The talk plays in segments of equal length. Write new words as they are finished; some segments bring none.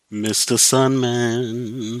Mr.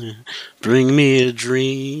 Sunman, bring me a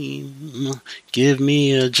dream. Give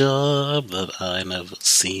me a job that I never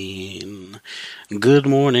seen. Good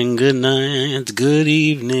morning, good night, good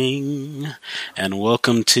evening, and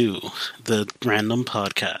welcome to the Random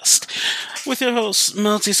Podcast with your hosts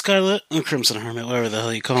Melty Scarlet and Crimson Hermit, whatever the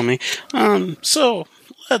hell you call me. So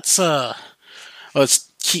let's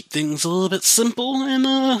keep things a little bit simple and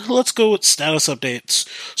let's go with status updates.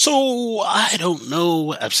 So I don't know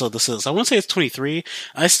what episode this is. I want to say it's 23.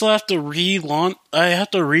 I still have to relaunch. I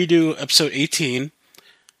have to redo episode 18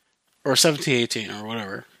 or 17, 18 or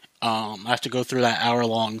whatever. I have to go through that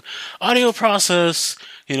hour-long audio process,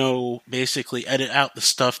 basically edit out the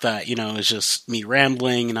stuff that, is just me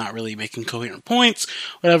rambling and not really making coherent points,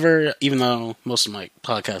 whatever, even though most of my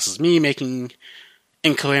podcast is me making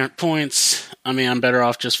incoherent points. I mean, I'm better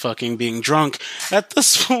off just fucking being drunk at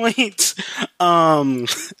this point.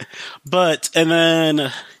 But, and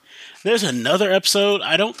then there's another episode.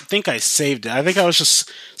 I don't think I saved it. I think I was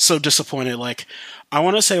just so disappointed. I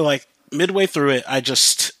want to say, midway through it,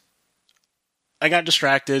 I got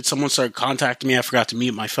distracted. Someone started contacting me. I forgot to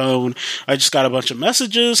mute my phone. I just got a bunch of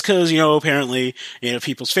messages because, apparently,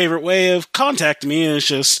 people's favorite way of contacting me is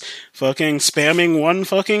just fucking spamming one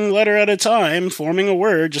fucking letter at a time, forming a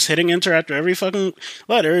word, just hitting enter after every fucking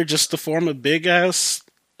letter just to form a big ass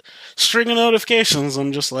string of notifications.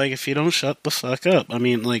 I'm just like, if you don't shut the fuck up. I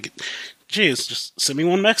mean, geez, just send me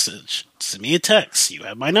one message. Send me a text. You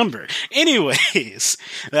have my number. Anyways,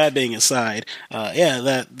 that being aside,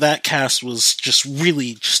 that cast was just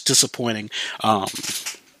really just disappointing.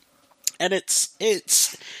 And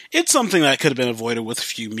it's something that could have been avoided with a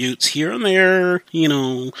few mutes here and there,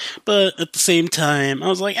 but at the same time, I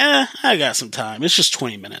was like, I got some time. It's just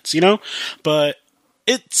 20 minutes, but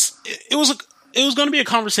it was going to be a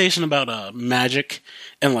conversation about magic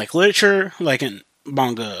and literature, in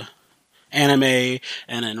manga, anime,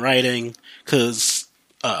 and in writing, because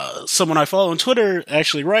someone I follow on Twitter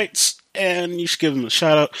actually writes, and you should give them a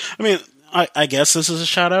shout out. I mean, I guess this is a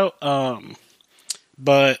shout out,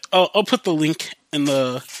 but I'll put the link in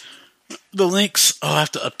the links. I'll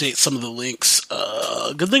have to update some of the links.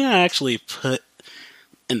 Good thing I actually put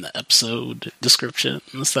in the episode description,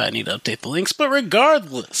 so I need to update the links, but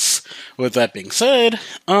regardless, with that being said,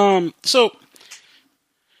 so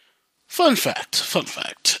Fun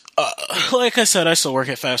fact. Like I said, I still work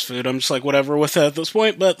at fast food. I'm just whatever with that at this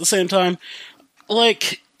point. But at the same time,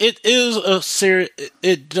 it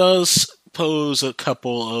does pose a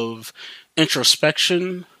couple of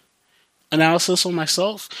introspection analysis on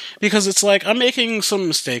myself. Because it's I'm making some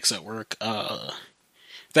mistakes at work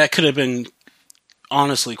that could have been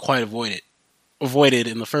honestly quite avoided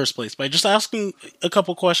in the first place by just asking a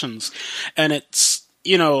couple questions. And it's,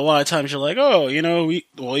 a lot of times you're like,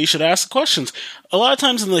 you should ask the questions. A lot of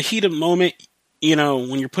times in the heat of the moment,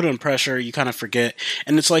 when you're put under pressure, you kind of forget.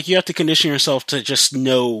 And it's you have to condition yourself to just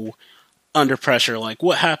know under pressure,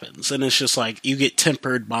 what happens. And it's just you get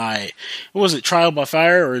tempered by, trial by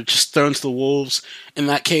fire or just thrown to the wolves in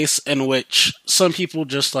that case, in which some people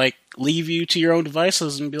just leave you to your own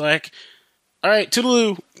devices and be like, all right,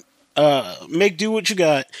 toodaloo. Make do what you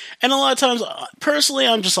got. And a lot of times, personally,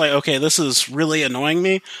 I'm just okay, this is really annoying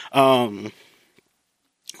me.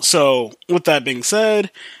 So, with that being said,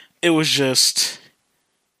 it was just,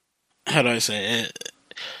 how do I say it?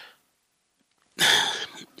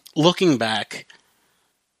 Looking back,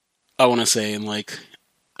 I want to say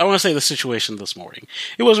the situation this morning.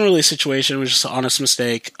 It wasn't really a situation, it was just an honest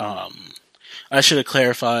mistake. I should have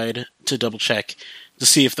clarified to double check to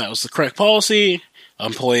see if that was the correct policy.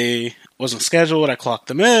 Employee wasn't scheduled, I clocked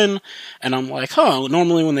them in, and I'm like,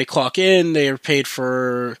 normally when they clock in, they are paid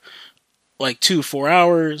for 2-4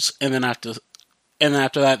 hours, and then after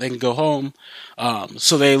that, they can go home.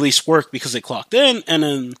 So they at least work because they clocked in, and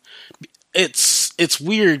then it's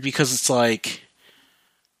weird because it's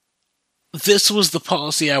this was the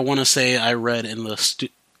policy I want to say I read in the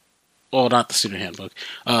not the student handbook,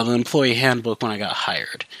 the employee handbook when I got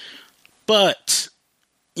hired. But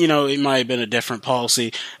it might have been a different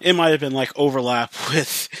policy. It might have been overlap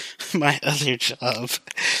with my other job,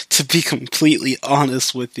 to be completely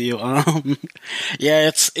honest with you. Yeah,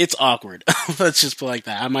 it's awkward. Let's just put it like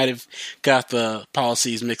that. I might have got the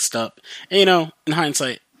policies mixed up. And, in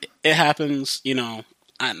hindsight, it happens. Now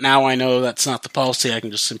I know that's not the policy. I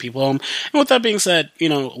can just send people home. And with that being said,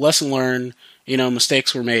 lesson learned,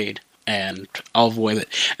 mistakes were made. And I'll avoid it.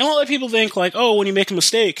 And a lot of people think when you make a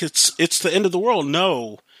mistake, it's the end of the world.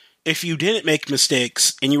 No. If you didn't make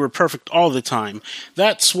mistakes and you were perfect all the time,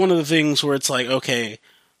 that's one of the things where it's okay,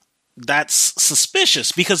 that's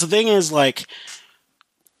suspicious. Because the thing is,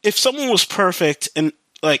 if someone was perfect and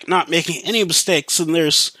like not making any mistakes, and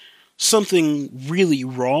there's something really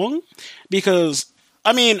wrong. Because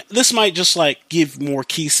I mean, this might just like give more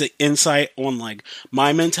key insight on like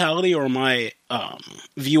my mentality or my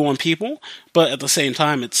view on people, but at the same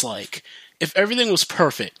time, it's like if everything was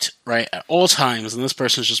perfect, right, at all times, and this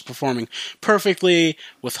person's just performing perfectly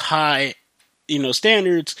with high,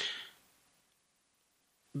 standards,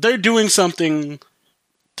 they're doing something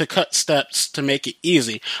to cut steps to make it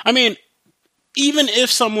easy. I mean, even if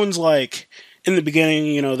someone's like in the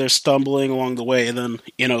beginning, they're stumbling along the way, and then,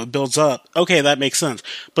 it builds up. Okay, that makes sense.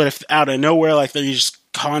 But if out of nowhere, like they're just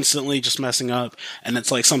constantly just messing up, and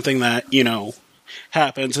it's like something that,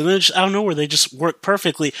 happens, and then just out of nowhere they just work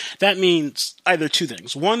perfectly, that means either two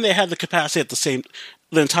things. One, they had the capacity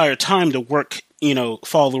the entire time to work,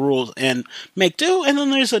 follow the rules and make do, and then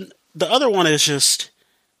the other one is just,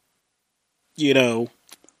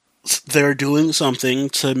 they're doing something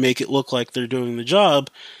to make it look like they're doing the job,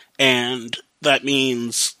 and that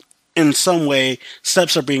means in some way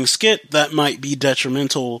steps are being skipped that might be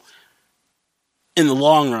detrimental in the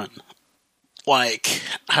long run. Like,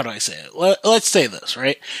 how do I say it? Let's say this,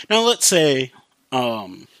 right? Now, let's say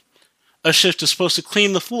a shift is supposed to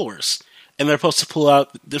clean the floors, and they're supposed to pull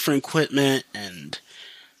out different equipment and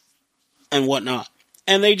whatnot.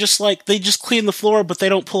 And they just clean the floor, but they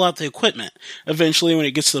don't pull out the equipment. Eventually, when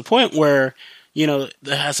it gets to the point where, that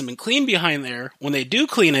hasn't been cleaned behind there, when they do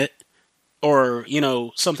clean it, or,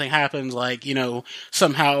 something happens, like,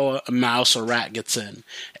 somehow a mouse or rat gets in,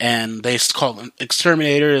 and they call them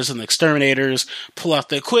exterminators, and the exterminators pull out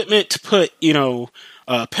the equipment to put,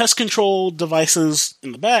 pest control devices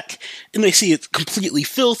in the back, and they see it's completely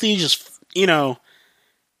filthy, just, the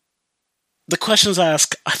questions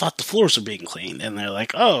ask, I thought the floors were being cleaned, and they're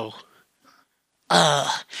like, oh,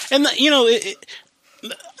 and,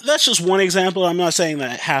 that's just one example. I'm not saying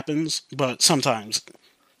that it happens, but sometimes,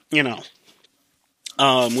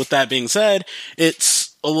 with that being said,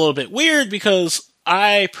 it's a little bit weird because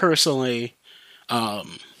I personally,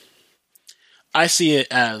 I see it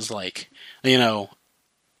as like, I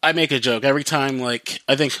make a joke every time, like,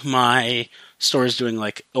 I think my store is doing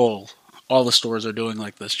like, all the stores are doing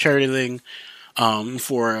like this charity thing,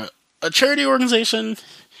 for a charity organization.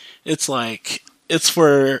 It's like, it's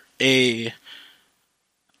for a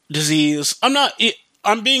disease.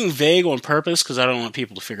 I'm being vague on purpose because I don't want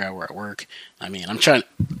people to figure out where I work. I mean,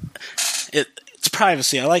 it's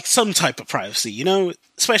privacy. I like some type of privacy,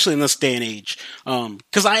 especially in this day and age.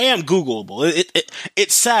 Because I am Googleable.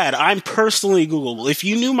 It's sad. I'm personally Googleable. If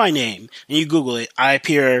you knew my name and you Google it, I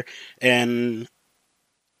appear in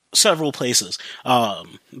several places.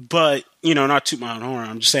 But, not toot my own horn.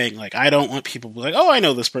 I'm just saying, like, I don't want people to be like, oh, I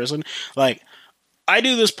know this person. Like, I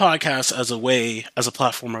do this podcast as a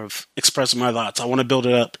platform of expressing my thoughts. I want to build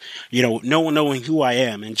it up, no one knowing who I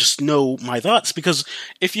am and just know my thoughts. Because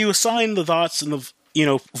if you assign the thoughts and the,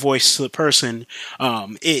 voice to the person,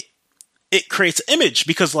 it creates image.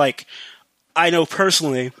 Because, like, I know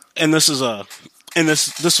personally, and this was an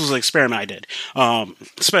experiment I did,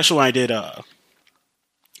 especially when I did a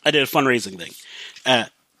fundraising thing at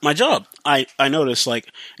my job. I noticed, like,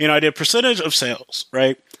 I did percentage of sales,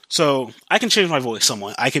 right? So I can change my voice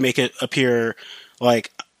somewhat. I can make it appear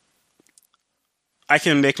like I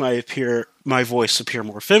can make my voice appear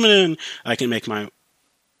more feminine. I can make my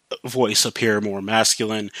voice appear more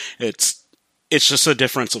masculine. It's just a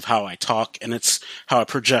difference of how I talk, and it's how I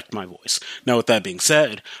project my voice. Now, with that being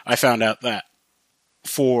said, I found out that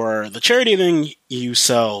for the charity thing, you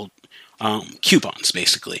sell coupons,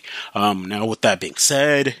 basically. Now, with that being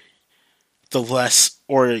said, the less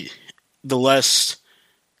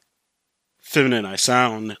feminine I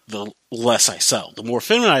sound, the less I sell. The more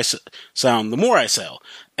feminine I sound, the more I sell.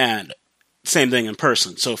 And same thing in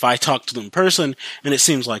person. So if I talk to them in person, and it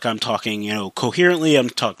seems like I'm talking, coherently, I'm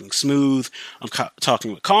talking smooth, I'm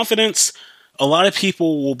talking with confidence, a lot of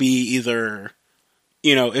people will be either,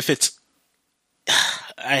 if it's,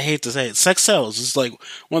 I hate to say it, sex sells. It's like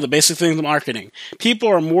one of the basic things in marketing. People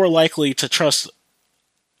are more likely to trust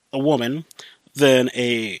a woman than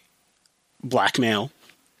a black male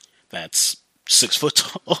that's 6 foot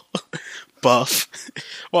tall, buff.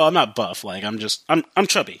 Well, I'm not buff. Like, I'm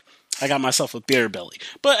chubby. I got myself a beer belly.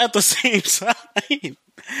 But at the same time,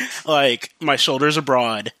 like, my shoulders are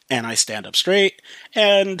broad, and I stand up straight,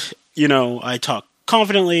 and, I talk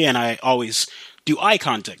confidently, and I always do eye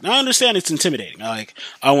contact. Now, I understand it's intimidating. Like,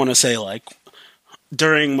 I want to say, like,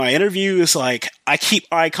 during my interviews, like, I keep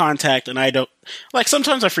eye contact, and I don't, like,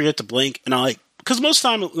 sometimes I forget to blink, and I, like, because most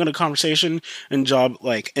of the time in a conversation and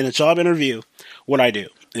in a job interview, what I do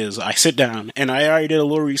is I sit down and I already did a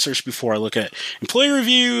little research before. I look at employee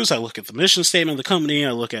reviews, I look at the mission statement of the company,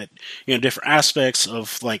 I look at, different aspects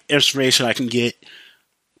of like information I can get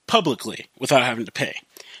publicly without having to pay.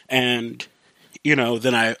 And,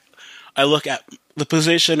 then I look at the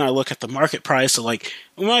position, I look at the market price. So like,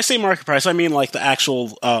 when I say market price, I mean like the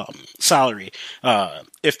actual salary.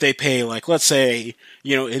 If they pay, like, let's say,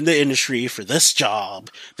 in the industry for this job,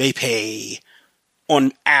 they pay,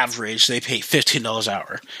 on average, they pay $15 an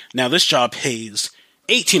hour. Now this job pays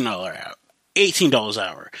 $18 an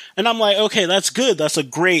hour. And I'm like, okay, that's good. That's a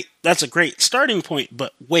great starting point.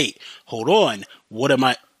 But wait, hold on. What am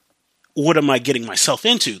I getting myself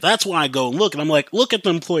into? That's when I go and look, and I'm like, look at the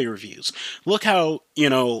employee reviews. Look how,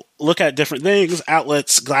 look at different things,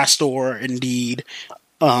 outlets, Glassdoor, Indeed,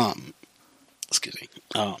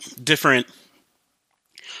 different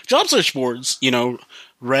job search boards,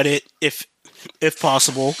 Reddit, if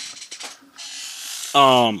possible.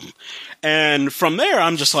 And from there,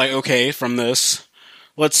 I'm just like, okay, from this,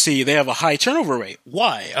 let's see, they have a high turnover rate.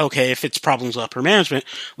 Why? Okay, if it's problems with upper management,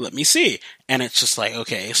 let me see. And it's just like,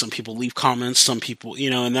 okay, some people leave comments, some people,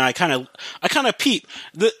 and then I kind of peep.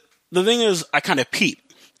 The thing is, I kind of peep.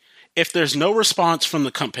 If there's no response from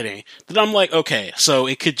the company, then I'm like, okay, so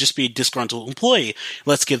it could just be a disgruntled employee.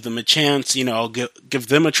 Let's give them a chance, I'll give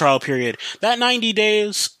them a trial period. That 90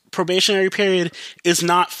 days probationary period is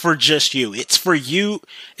not for just you. It's for you.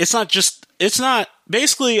 It's not,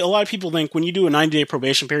 basically, a lot of people think when you do a 90-day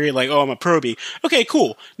probation period, like, oh, I'm a probie. Okay,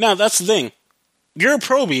 cool. Now, that's the thing. You're a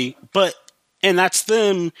probie, and that's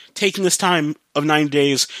them taking this time of 90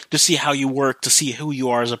 days to see how you work, to see who you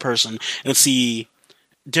are as a person, and see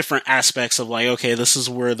different aspects of like, okay, this is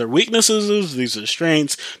where their weaknesses is, these are their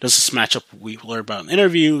strengths, does this match up with what we learn about in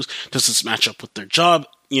interviews, does this match up with their job,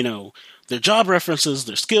 their job references,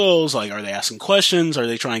 their skills, like, are they asking questions, are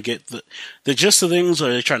they trying to get the gist of things,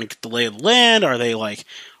 are they trying to get the lay of the land, are they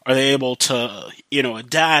able to,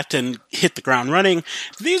 adapt and hit the ground running?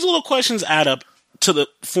 These little questions add up to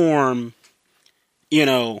form,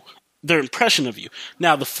 their impression of you.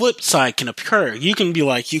 Now, the flip side can occur. You can be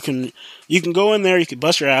like, you can go in there, you can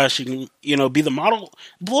bust your ass, you can, be the model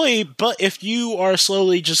employee, but if you are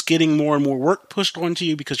slowly just getting more and more work pushed onto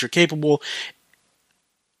you because you're capable,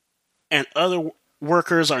 and other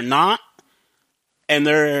workers are not, and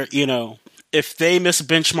they're, if they miss a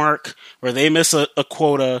benchmark or they miss a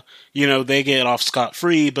quota, they get off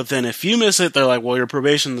scot-free, but then if you miss it, they're like, well, your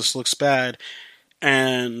probation, this looks bad,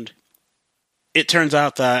 and it turns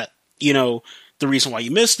out that, the reason why you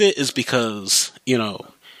missed it is because,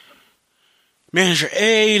 Manager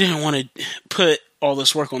A didn't want to put all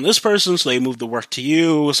this work on this person, so they moved the work to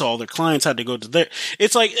you, so all their clients had to go to their...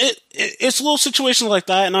 It's like, it's little situations like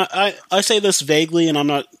that, and I say this vaguely, and I'm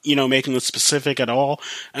not, making this specific at all,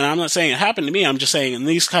 and I'm not saying it happened to me, I'm just saying in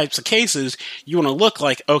these types of cases, you want to look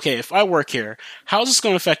like, okay, if I work here, how is this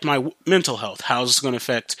going to affect my mental health? How is this going to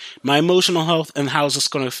affect my emotional health? And how is this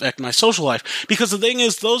going to affect my social life? Because the thing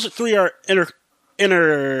is, those three are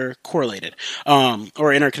intercorrelated,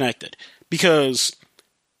 or interconnected. Because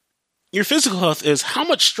your physical health is how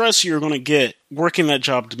much stress you're going to get working that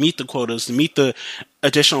job to meet the quotas, to meet the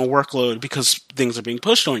additional workload because things are being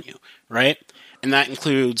pushed on you, right? And that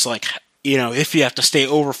includes, like, if you have to stay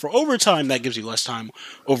over for overtime, that gives you less time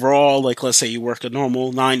overall. Like, let's say you work a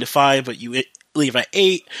normal 9 to 5, but you leave at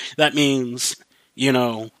 8. That means, you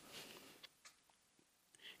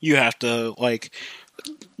have to, like,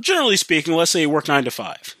 generally speaking, let's say you work 9 to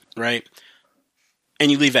 5, right? And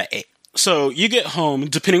you leave at 8. So you get home,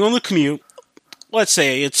 depending on the commute, let's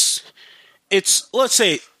say let's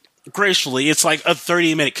say gracefully, it's like a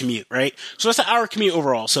 30-minute commute, right? So that's an hour commute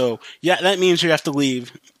overall. So yeah, that means you have to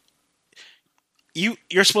leave.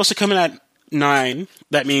 You're supposed to come in at 9.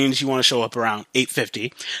 That means you want to show up around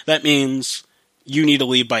 8:50. That means you need to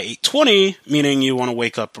leave by 8:20, meaning you want to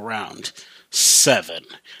wake up around 7.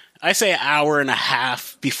 I say an hour and a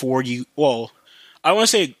half before I want to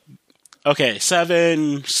say, okay,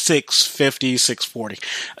 7, 6:50,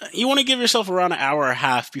 6:40. You want to give yourself around an hour and a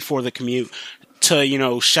half before the commute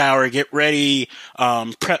to, shower, get ready,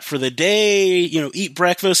 prep for the day, eat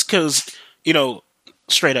breakfast, because,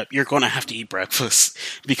 straight up, you're going to have to eat breakfast,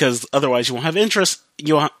 because otherwise you won't have interest,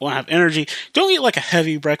 you won't have energy. Don't eat like a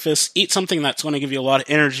heavy breakfast. Eat something that's going to give you a lot of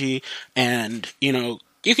energy, and,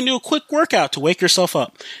 you can do a quick workout to wake yourself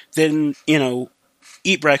up. Then,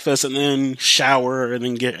 eat breakfast, and then shower, and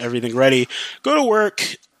then get everything ready. Go to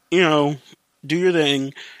work, do your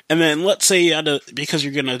thing, and then let's say you had to, because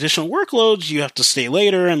you're getting additional workloads, you have to stay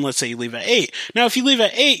later, and let's say you leave at 8. Now, if you leave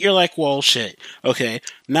at 8, you're like, well, shit, okay,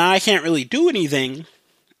 now I can't really do anything.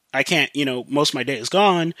 I can't, most of my day is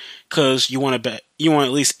gone, because you want you want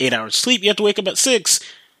at least 8 hours sleep. You have to wake up at 6.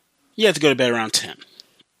 You have to go to bed around 10,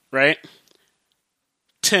 right?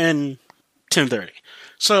 10, 10:30.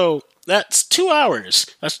 So that's 2 hours.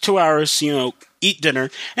 That's 2 hours, eat dinner.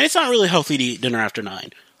 And it's not really healthy to eat dinner after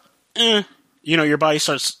 9. Your body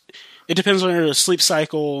starts... It depends on your sleep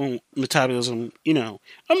cycle, metabolism,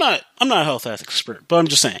 I'm not a health expert, but I'm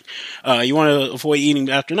just saying. You want to avoid eating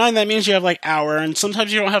after 9, that means you have hour, and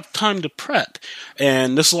sometimes you don't have time to prep.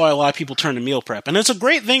 And this is why a lot of people turn to meal prep. And it's a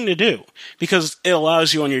great thing to do, because it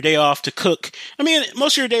allows you on your day off to cook. I mean,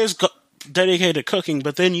 most of your day is dedicated to cooking,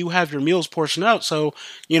 but then you have your meals portioned out, so,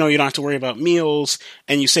 you don't have to worry about meals,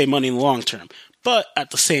 and you save money in the long term. But at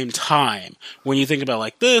the same time, when you think about it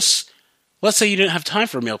like this, let's say you didn't have time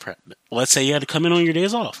for meal prep. Let's say you had to come in on your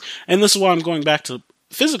days off. And this is why I'm going back to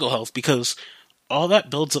physical health, because all that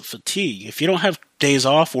builds up fatigue. If you don't have days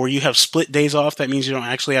off, or you have split days off, that means you don't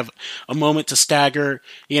actually have a moment to stagger,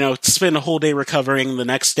 to spend a whole day recovering, the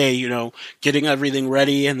next day, getting everything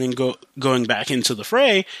ready, and then going back into the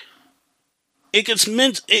fray. It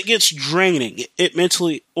gets draining.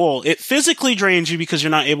 It physically drains you because you're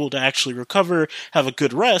not able to actually recover, have a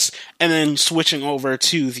good rest, and then switching over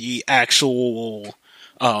to the actual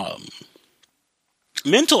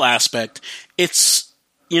mental aspect, it's,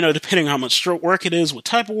 depending on how much work it is, what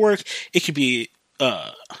type of work, it could be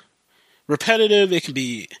repetitive, it could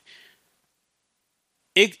be...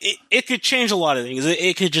 It could change a lot of things.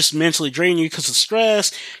 It could just mentally drain you because of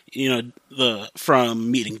stress,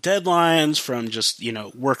 from meeting deadlines, from just,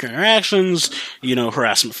 work interactions,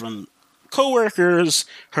 harassment from coworkers,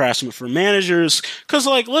 harassment from managers. Because,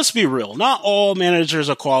 let's be real, not all managers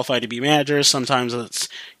are qualified to be managers. Sometimes it's,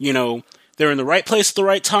 they're in the right place at the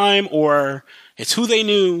right time, or it's who they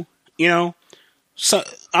knew, So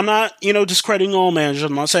I'm not, discrediting all managers.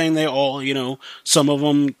 I'm not saying they all, some of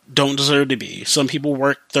them don't deserve to be. Some people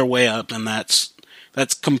work their way up, and that's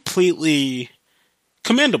completely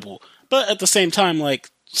commendable. But at the same time,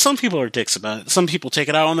 some people are dicks about it. Some people take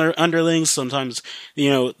it out on their underlings. Sometimes,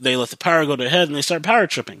 they let the power go to their head and they start power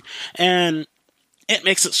tripping. And it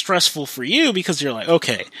makes it stressful for you because you're like,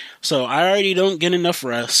 okay, so I already don't get enough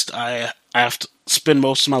rest. I have to spend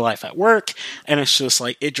most of my life at work, and it's just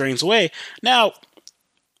it drains away. Now,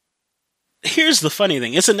 here's the funny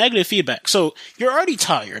thing. It's a negative feedback. So you're already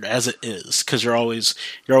tired as it is, because you're always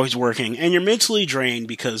working, and you're mentally drained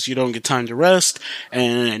because you don't get time to rest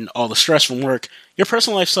and all the stress from work. Your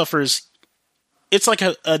personal life suffers. It's like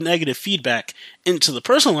a negative feedback into the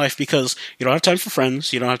personal life, because you don't have time for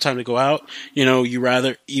friends. You don't have time to go out. You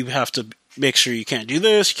have to make sure you can't do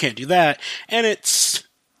this, you can't do that. And it's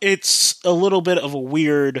a little bit of a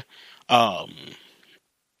weird,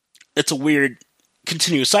 it's a weird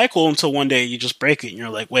continuous cycle until one day you just break it and you're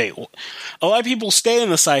like, wait, a lot of people stay in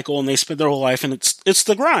the cycle and they spend their whole life, and it's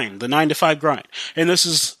the grind, the 9 to 5 grind. And this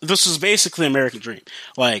is basically American dream,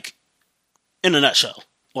 in a nutshell.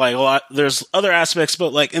 There's other aspects,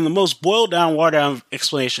 but in the most boiled down, watered down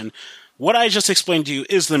explanation, what I just explained to you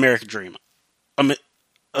is the American dream.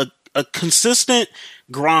 A consistent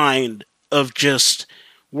grind of just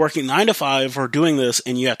working 9 to 5 or doing this,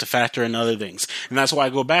 and you have to factor in other things. And that's why I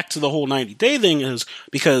go back to the whole 90-day thing, is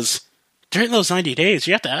because during those 90 days,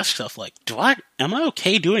 you have to ask yourself, am I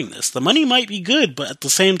okay doing this? The money might be good, but at the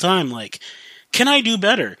same time, can I do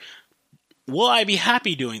better? Will I be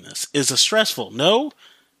happy doing this? Is it stressful? No?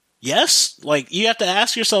 Yes? You have to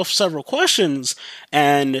ask yourself several questions,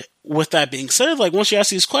 and with that being said, once you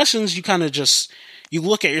ask these questions, you kind of just... You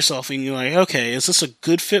look at yourself and you're like, okay, is this a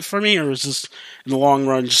good fit for me, or is this, in the long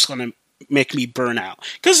run, just going to make me burn out?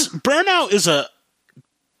 Because burnout is a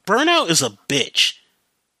bitch.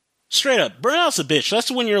 Straight up, burnout's a bitch. That's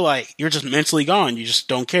when you're just mentally gone. You just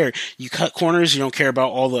don't care. You cut corners. You don't care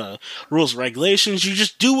about all the rules and regulations. You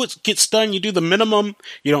just do what gets done. You do the minimum.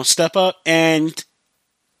 You don't step up. And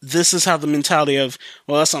this is how the mentality of,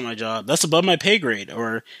 well, that's not my job. That's above my pay grade.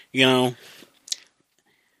 Or,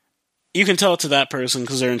 you can tell it to that person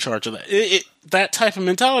because they're in charge of that. That type of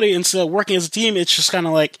mentality, instead of working as a team, it's just kind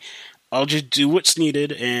of I'll just do what's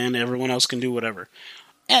needed and everyone else can do whatever.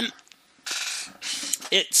 And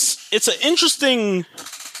it's an interesting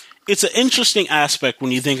aspect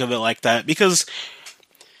when you think of it like that, because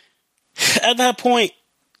at that point,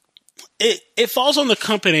 it falls on the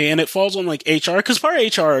company and it falls on HR, because part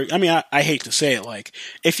of HR, I hate to say it,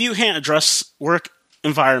 if you can't address work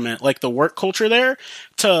environment, the work culture there,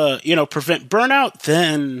 to, prevent burnout,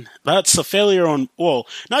 then that's a failure on,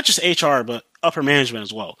 not just HR, but upper management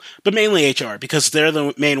as well. But mainly HR, because they're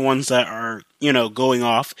the main ones that are, going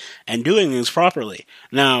off and doing things properly.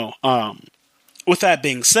 Now, with that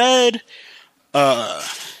being said,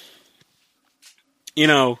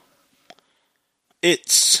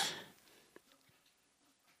 it's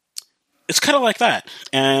kind of like that.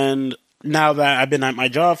 And now that I've been at my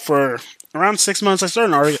job for around 6 months, I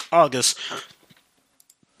started in August.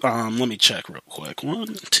 Let me check real quick.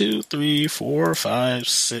 1, 2, 3, 4, 5,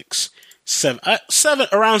 6, 7.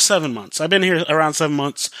 Around 7 months. I've been here around 7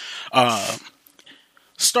 months.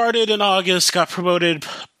 Started in August, got promoted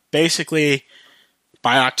basically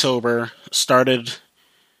by October. Started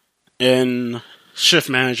in shift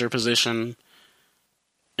manager position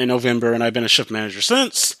in November, and I've been a shift manager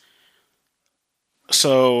since.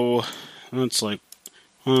 So that's like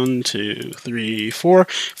 1, 2, 3, 4.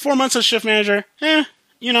 4 months as shift manager. I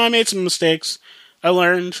made some mistakes. I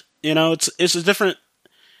learned. It's a different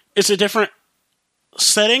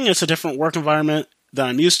setting. It's a different work environment that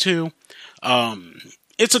I'm used to.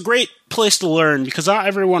 It's a great place to learn because not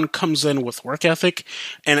everyone comes in with work ethic,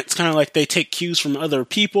 and it's kind of like they take cues from other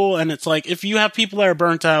people, and it's like if you have people that are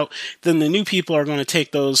burnt out, then the new people are going to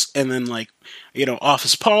take those, and then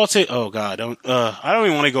office politics. Oh God, I don't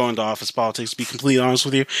even want to go into office politics, to be completely honest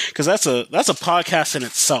with you, because that's a podcast in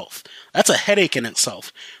itself. That's a headache in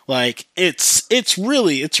itself. Like it's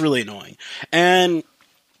really annoying, and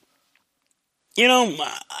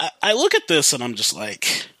I look at this and I'm just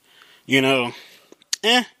like,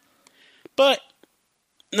 but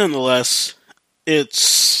nonetheless,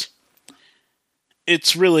 it's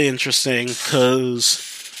really interesting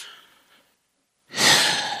because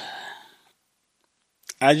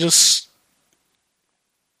I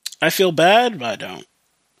feel bad, but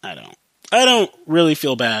I don't really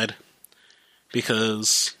feel bad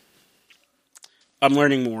because I'm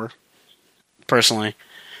learning more personally,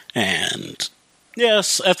 and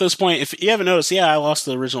yes, at this point, if you haven't noticed, I lost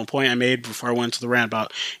the original point I made before I went to the rant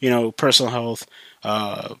about, personal health,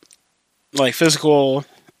 like physical,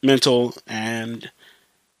 mental, and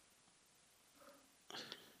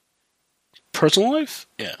personal life.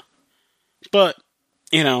 Yeah. But,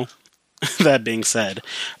 that being said,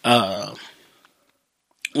 one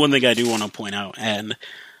thing I do want to point out, and,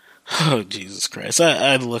 oh, Jesus Christ,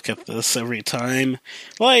 I look at this every time,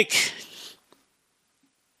 like,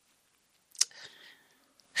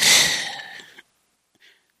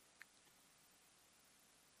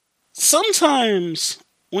 sometimes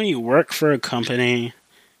when you work for a company,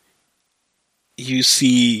 you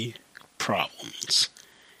see problems.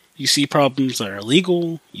 You see problems that are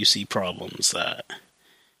illegal. You see problems that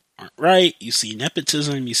aren't right. You see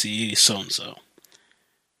nepotism. You see so-and-so.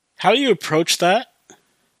 How you approach that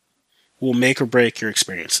will make or break your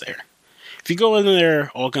experience there. If you go in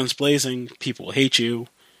there all guns blazing, people will hate you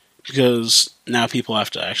because now people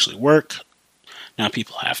have to actually work. Now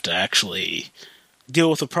people have to actually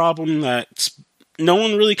deal with a problem that no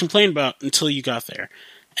one really complained about until you got there.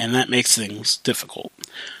 And that makes things difficult.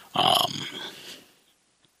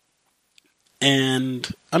 And,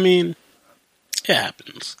 I mean, it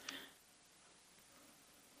happens.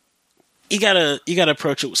 You gotta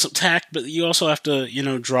approach it with some tact, but you also have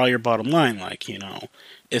to, draw your bottom line. Like,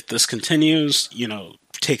 if this continues,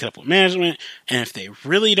 take it up with management. And if they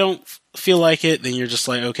really don't feel like it, then you're just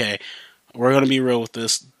like, okay, we're going to be real with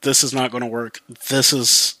this. This is not going to work. This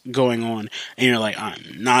is going on. And you're like, I'm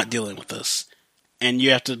not dealing with this. And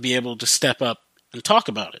you have to be able to step up and talk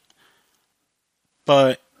about it.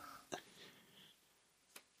 But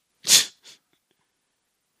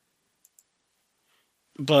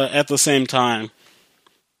at the same time,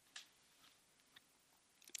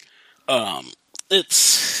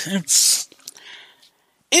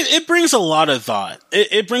 it brings a lot of thought.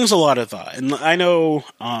 It brings a lot of thought. And I know,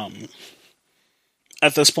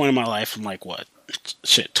 at this point in my life, I'm like,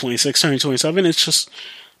 26, turning 27? It's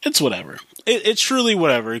whatever. It's truly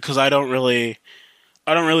whatever, because I don't really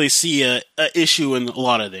see a issue in a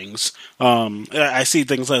lot of things. I see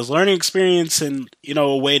things as learning experience and,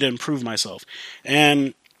 a way to improve myself.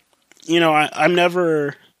 And, I'm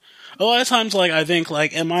never, a lot of times, I think,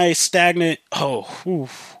 am I stagnant?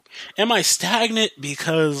 Am I stagnant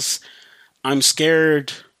because I'm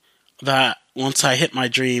scared that once I hit my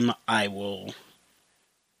dream, I will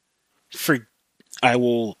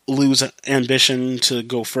lose ambition to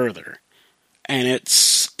go further? And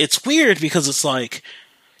it's weird because it's like,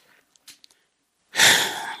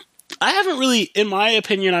 I haven't really, in my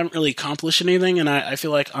opinion, I haven't really accomplished anything, and I feel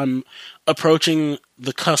like I'm approaching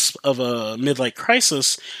the cusp of a midlife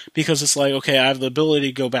crisis because it's like, okay, I have the ability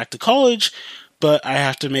to go back to college, but I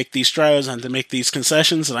have to make these strides, I have to make these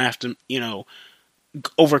concessions, and I have to,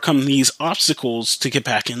 overcome these obstacles to get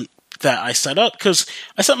back in that I set up, because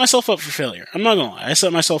I set myself up for failure. I'm not gonna lie, I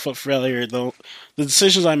set myself up for failure. The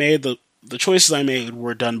decisions I made, the choices I made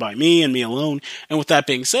were done by me and me alone. And with that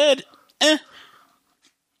being said,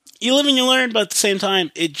 you live and you learn, but at the same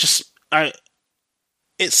time, it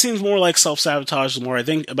seems more like self-sabotage the more I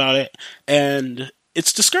think about it, and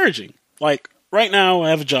it's discouraging. Like, right now, I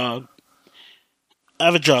have a job.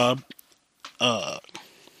 Uh,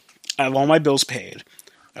 I have all my bills paid.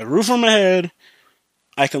 I have a roof over my head.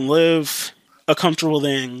 I can live a comfortable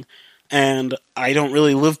thing, and I don't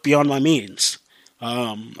really live beyond my means.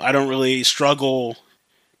 I don't really struggle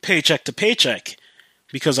paycheck to paycheck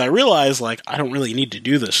because I realize, like, I don't really need to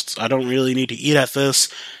do this. I don't really need to eat at this,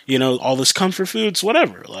 all this comfort foods,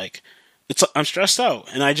 whatever. Like, I'm stressed out,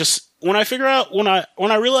 and when I figure out when I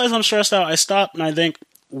realize I'm stressed out, I stop and I think,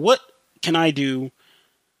 what can I do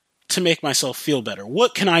to make myself feel better?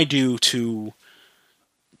 What can I do to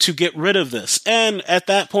get rid of this? And at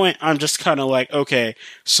that point, I'm just kind of like, okay,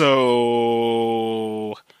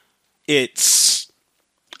 so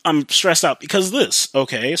I'm stressed out because of this.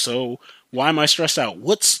 Okay, so why am I stressed out?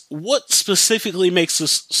 What specifically makes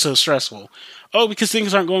this so stressful? Oh, because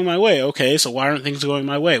things aren't going my way. Okay, so why aren't things going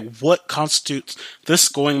my way? What constitutes this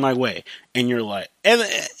going my way? And you're like, and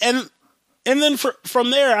then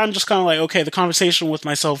from there, I'm just kind of like, okay, the conversation with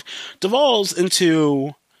myself devolves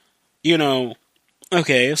into,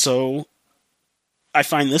 okay, so I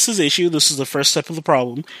find this is issue. This is the first step of the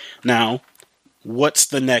problem. Now, what's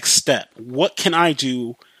the next step? What can I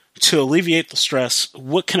do to alleviate the stress?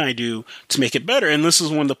 What can I do to make it better? And this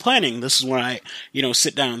is when the planning, this is when I,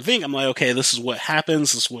 sit down and think. I'm like, okay, this is what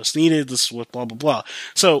happens. This is what's needed. This is what blah, blah, blah.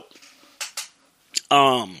 So,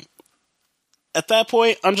 at that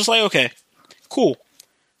point, I'm just like, okay, cool.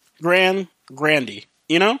 Grandy,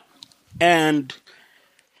 And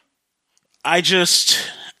I just,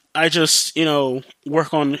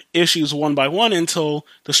 work on issues one by one until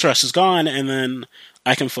the stress is gone, and then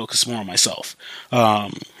I can focus more on myself.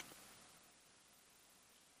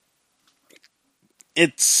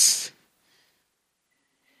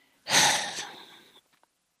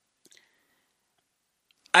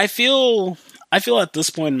 I feel at this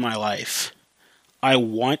point in my life, I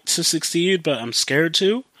want to succeed, but I'm scared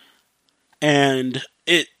to. And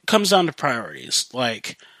it comes down to priorities.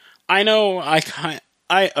 Like, I know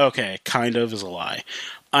okay, kind of is a lie.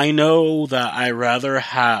 I know that I rather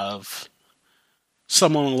have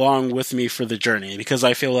someone along with me for the journey, because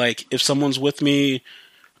I feel like if someone's with me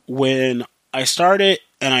when I start it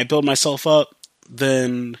and I build myself up,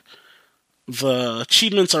 then the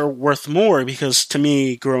achievements are worth more, because to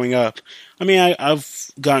me, growing up,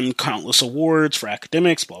 I've gotten countless awards for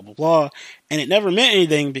academics, blah, blah, blah, and it never meant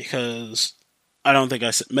anything because I don't think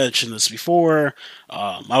I mentioned this before.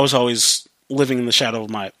 I was always living in the shadow of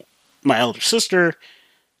my elder sister,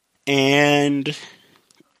 and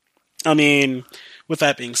with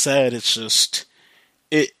that being said, it's just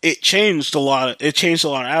it changed a lot. It changed a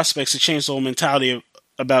lot of aspects. It changed the whole mentality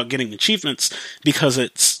about getting achievements,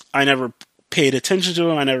 because I never paid attention to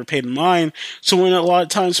them. I never paid in mind. So when a lot of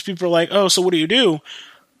times people are like, "Oh, so what do you do?"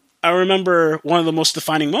 I remember one of the most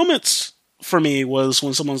defining moments for me was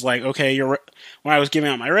when someone's like, "Okay, when I was giving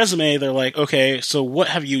out my resume, they're like, "Okay, so what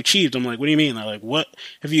have you achieved?" I'm like, "What do you mean?" They're like, "What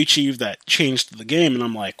have you achieved that changed the game?" And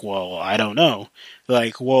I'm like, "Well, I don't know." They're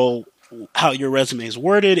like, "Well, how your resume is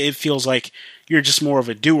worded, it feels like you're just more of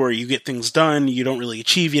a doer. You get things done. You don't really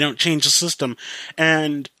achieve. You don't change the system."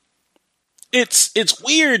 And it's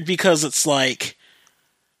weird, because it's like,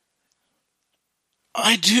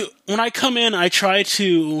 when I come in, I try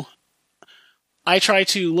to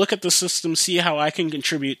look at the system, see how I can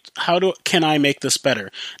contribute. Can I make this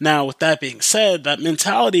better? Now, with that being said, that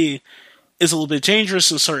mentality is a little bit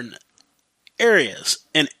dangerous in certain areas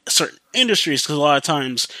and certain industries, because a lot of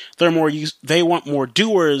times they want more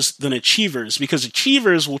doers than achievers, because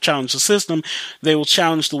achievers will challenge the system. They will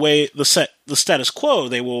challenge the way the status quo.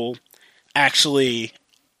 They will actually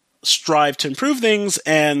strive to improve things,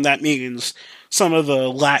 and that means some of the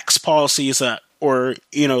lax policies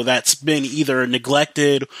that's been either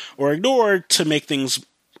neglected or ignored to make things,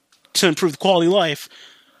 to improve the quality of life,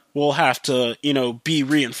 will have to, be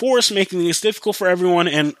reinforced, making things difficult for everyone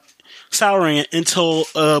and souring it until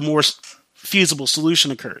a more feasible solution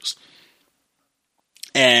occurs.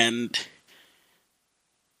 And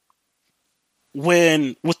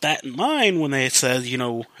with that in mind, when they said,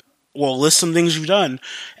 well, list some things you've done,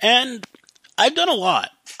 and I've done a lot,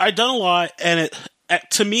 and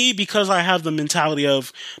to me, because I have the mentality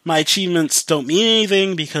of my achievements don't mean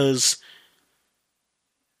anything, because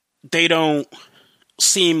they don't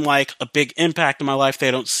seem like a big impact in my life. They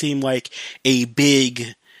don't seem like a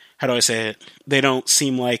big, how do I say it? They don't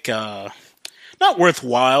seem like, not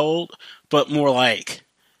worthwhile, but more like,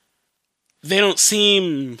 they don't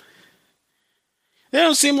seem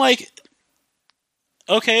like,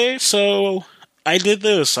 okay, so I did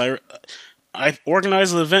this. I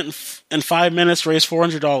organized the event in 5 minutes, raised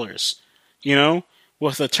 $400. You know,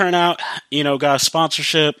 with a turnout, got a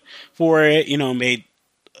sponsorship for it.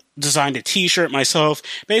 Designed a T-shirt myself.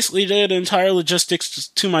 Basically, did entire logistics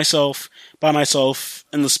to myself by myself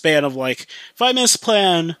in the span of like 5 minutes to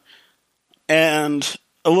plan and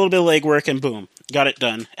a little bit of legwork, and boom, got it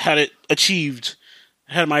done. Had it achieved.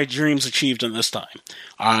 Had my dreams achieved in this time.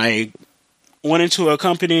 I went into a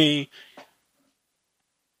company,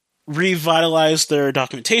 revitalized their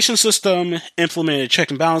documentation system, implemented a check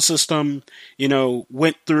and balance system,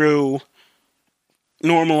 went through,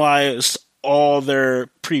 normalized all their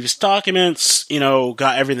previous documents,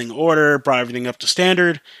 got everything in order, brought everything up to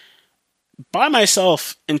standard by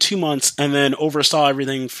myself in 2 months, and then oversaw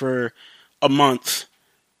everything for a month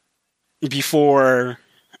before,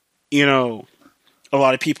 a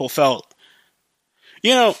lot of people felt,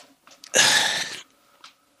 I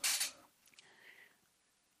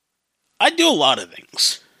do a lot of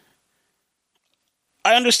things.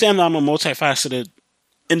 I understand that I'm a multifaceted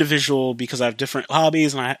individual because I have different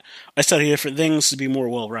hobbies and I study different things to be more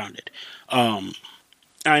well-rounded.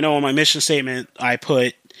 I know on my mission statement I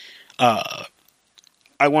put I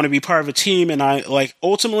want to be part of a team, and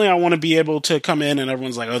ultimately I want to be able to come in and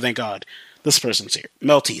everyone's like, oh, thank God, this person's here.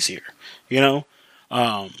 Melty's here,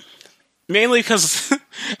 mainly because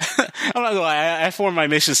I'm not gonna lie, I formed my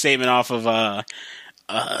mission statement off of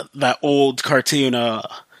that old cartoon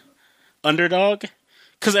Underdog.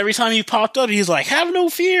 Because every time he popped up, he's like, have no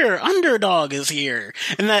fear, Underdog is here.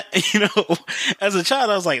 And that, as a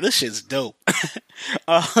child, I was like, this shit's dope.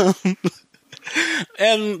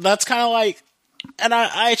 And that's kind of like, and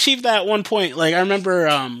I achieved that at one point. Like, I remember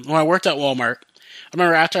when I worked at Walmart, I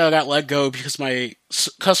remember after I got let go because my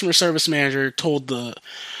customer service manager told the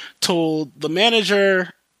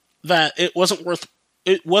manager that it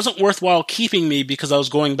wasn't worthwhile keeping me because I was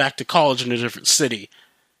going back to college in a different city.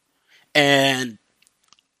 And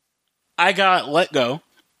I got let go,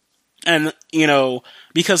 and,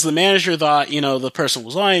 because the manager thought, the person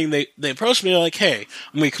was lying, they approached me like, hey,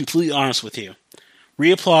 I'm going to be completely honest with you.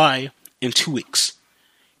 Reapply in 2 weeks.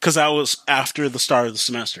 Because that was after the start of the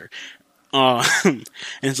semester. And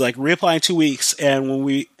it's like, reapply in 2 weeks, and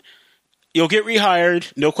you'll get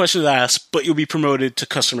rehired, no questions asked, but you'll be promoted to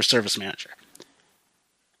customer service manager.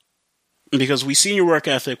 Because we've seen your work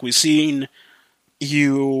ethic, we've seen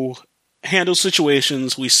you handle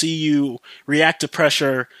situations, we see you react to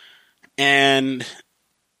pressure, and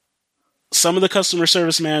some of the customer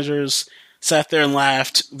service managers sat there and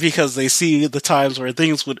laughed because they see the times where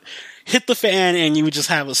things would hit the fan and you would just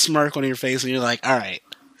have a smirk on your face and you're like, all right,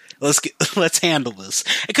 let's handle this.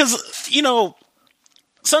 Because,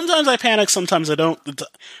 sometimes I panic, sometimes I don't,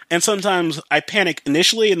 and sometimes I panic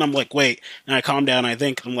initially and I'm like, wait, and I calm down, I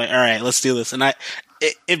think, I'm like, all right, let's do this, and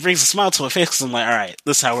it brings a smile to my face because I'm like, all right,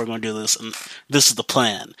 this is how we're going to do this, and this is the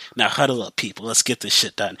plan. Now huddle up, people. Let's get this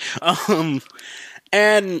shit done.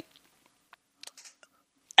 And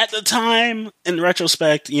at the time, in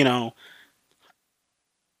retrospect, I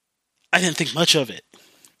didn't think much of it.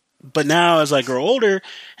 But now, as I grow older,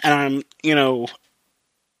 and I'm,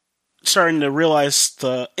 starting to realize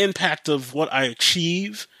the impact of what I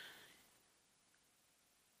achieve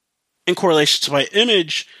in correlation to my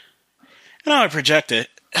image, and how I project it.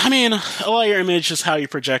 I mean, a lot of your image is how you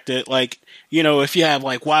project it. Like, if you have,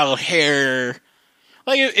 like, wild hair,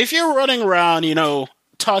 like, if you're running around,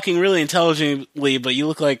 talking really intelligently, but you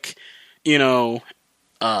look like,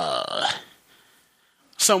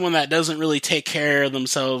 someone that doesn't really take care of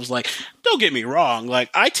themselves, like, don't get me wrong, like,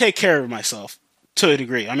 I take care of myself to a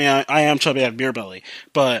degree. I mean, I am chubby, I have beer belly,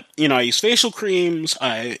 but, I use facial creams,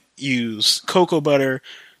 I use cocoa butter,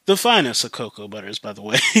 the finest of cocoa butters, by the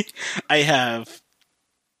way.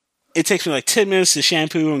 It takes me like 10 minutes to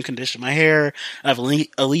shampoo and condition my hair. I have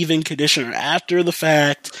a leave-in conditioner after the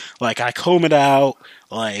fact. Like, I comb it out.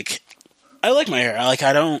 Like, I like my hair. I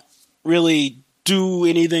don't really do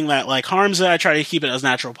anything that, like, harms it. I try to keep it as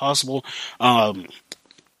natural as possible. And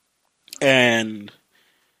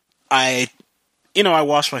I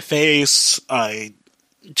wash my face. I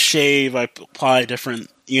shave. I apply different,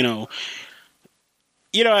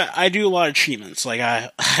 I do a lot of treatments. Like,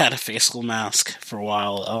 I had a facial mask for a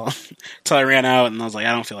while until I ran out, and I was like,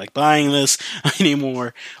 I don't feel like buying this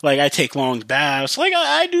anymore. Like, I take long baths. Like,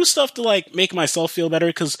 I do stuff to, like, make myself feel better,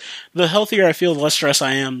 because the healthier I feel, the less stressed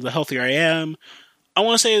I am, the healthier I am. I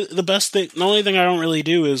want to say the only thing I don't really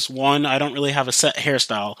do is, one, I don't really have a set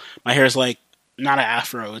hairstyle. My hair's, like, not an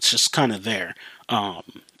afro. It's just kind of there.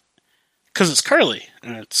 Because it's curly,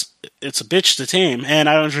 and it's a bitch to tame, and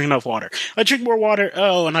I don't drink enough water. I drink more water.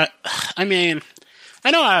 Oh, and I mean,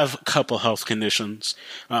 I know I have a couple health conditions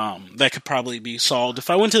that could probably be solved if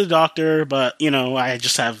I went to the doctor, but, I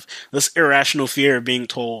just have this irrational fear of being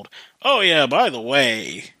told, oh yeah, by the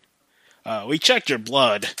way, we checked your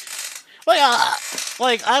blood. I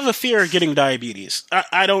have a fear of getting diabetes.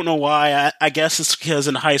 I don't know why. I guess it's because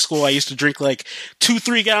in high school I used to drink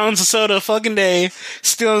 2-3 gallons of soda a fucking day,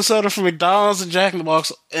 stealing soda from McDonald's and Jack in the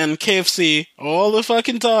Box and KFC all the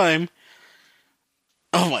fucking time.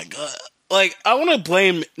 Oh my god. I want to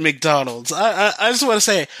blame McDonald's. I just want to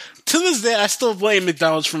say, to this day, I still blame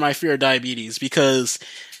McDonald's for my fear of diabetes, because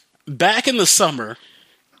back in the summer,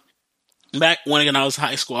 back when I was in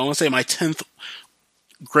high school, I want to say my 10th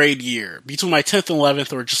grade year, between my 10th and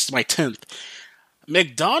 11th, or just my 10th,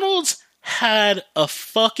 McDonald's had a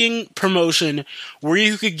fucking promotion where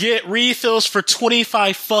you could get refills for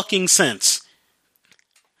 25 fucking cents.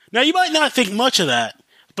 Now, you might not think much of that,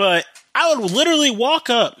 but I would literally walk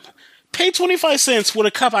up, pay 25 cents with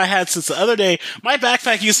a cup I had since the other day. My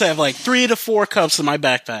backpack used to have 3 to 4 cups in my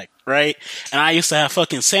backpack, right? And I used to have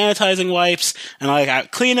fucking sanitizing wipes, and I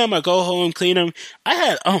clean them, I go home, clean them. I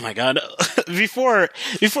had, oh my god, before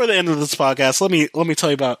the end of this podcast, let me tell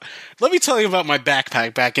you about my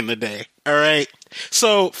backpack back in the day. All right.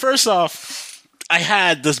 So first off, I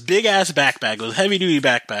had this big ass backpack. It was a heavy duty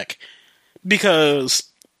backpack because,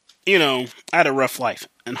 I had a rough life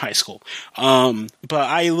in high school. But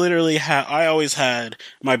I always had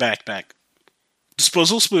my backpack.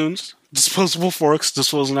 Disposable spoons, disposable forks,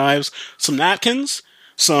 disposable knives, some napkins,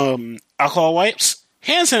 some alcohol wipes,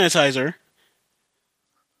 hand sanitizer,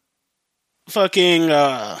 fucking,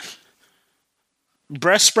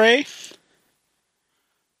 breast spray,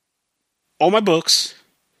 all my books,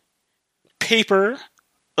 paper,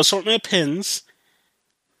 assortment of pens,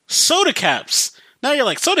 soda caps. Now you're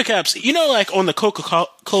like, soda caps, on the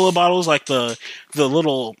Coca-Cola bottles, the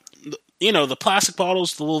little, the plastic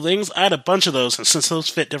bottles, the little things. I had a bunch of those, and since those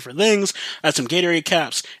fit different things, I had some Gatorade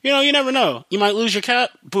caps. You never know. You might lose your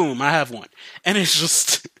cap. Boom, I have one. And it's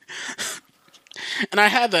just... and I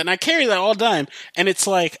had that, and I carry that all the time. And it's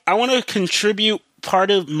I want to contribute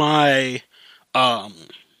part of my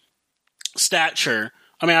stature.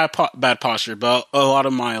 I mean, I have bad posture, but a lot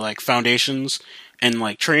of my, foundations and,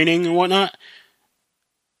 training and whatnot,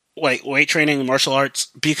 weight training and martial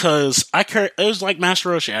arts, because it was like Master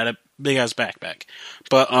Roshi. I had a big ass backpack.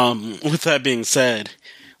 But with that being said,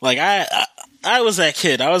 I was that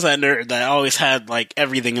kid. I was that nerd that always had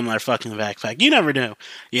everything in my fucking backpack. You never knew,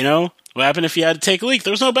 what happened if you had to take a leak?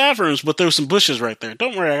 There was no bathrooms, but there were some bushes right there.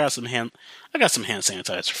 Don't worry, I got some hand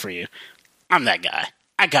sanitizer for you. I'm that guy.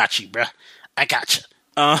 I got you, bruh. I got you.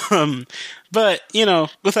 But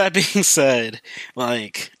with that being said,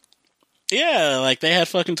 yeah, they had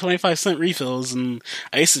fucking 25-cent refills, and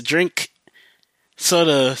I used to drink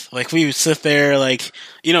soda. We would sit there, it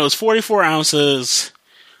was 44 ounces.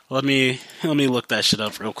 Let me look that shit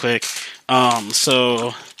up real quick.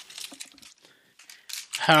 So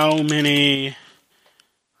how many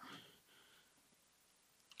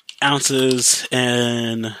ounces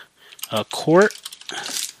in a quart?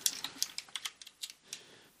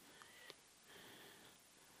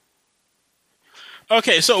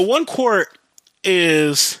 Okay, so 1 quart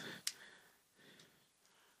is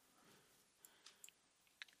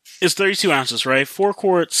 32 ounces, right? 4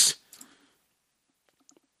 quarts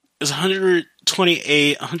is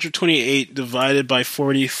 128. 128 divided by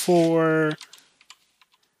 44.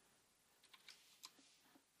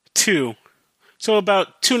 2. So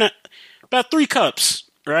about 3 cups,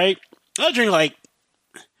 right? I'll drink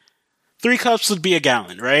 3 cups would be a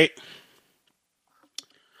gallon, right?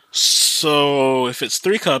 So if it's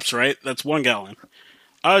 3 cups, right, that's 1 gallon.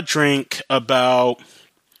 I'll drink about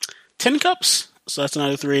 10 cups. So that's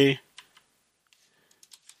another 3.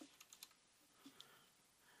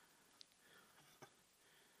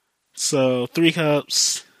 So 3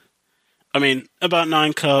 cups. I mean, about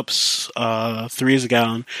 9 cups. 3 is a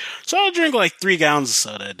gallon. So I'll drink 3 gallons of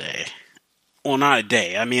soda a day. Well, not a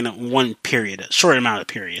day. I mean, one period, a short amount of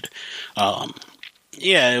period.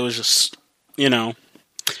 Yeah, it was just,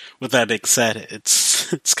 with that being said,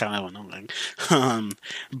 it's kind of annoying.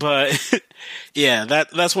 But yeah,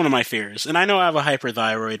 that's one of my fears. And I know I have a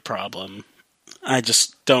hyperthyroid problem. I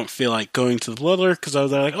just don't feel like going to the bloodler because I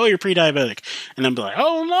was like, oh, you're pre-diabetic. And then be like,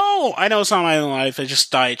 oh no, I know it's not my own life. It's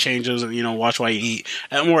just diet changes and, watch why you eat.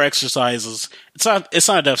 And more exercises. It's not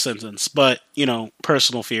a death sentence, but,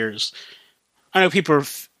 personal fears. I know people are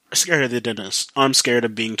scared of the dentist. I'm scared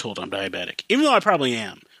of being told I'm diabetic. Even though I probably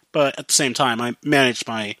am. But at the same time, I manage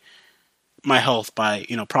my health by,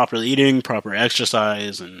 properly eating, proper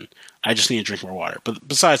exercise, and I just need to drink more water. But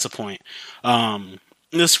besides the point,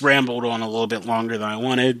 this rambled on a little bit longer than I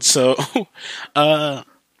wanted. So, uh,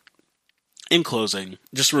 in closing,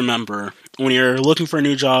 just remember when you're looking for a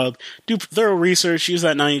new job, do thorough research, use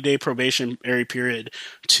that 90-day probationary period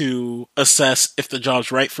to assess if the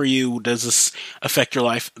job's right for you. Does this affect your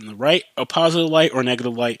life in the right, a positive light, or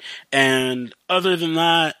negative light? And other than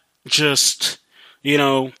that, just, you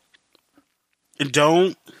know,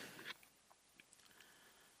 don't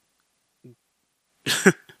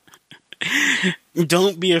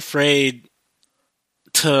don't be afraid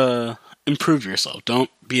to improve yourself. Don't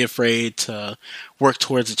be afraid to work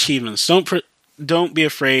towards achievements. Don't be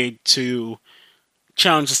afraid to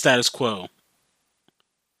challenge the status quo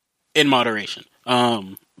in moderation.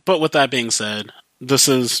 But with that being said, this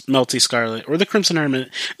is Melty Scarlet or the Crimson Hermit.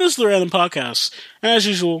 This is the Random Podcast. And as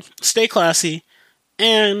usual, stay classy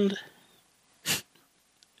and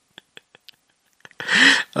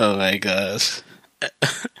oh my gosh.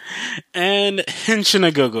 And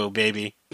Hinchinagogo, baby.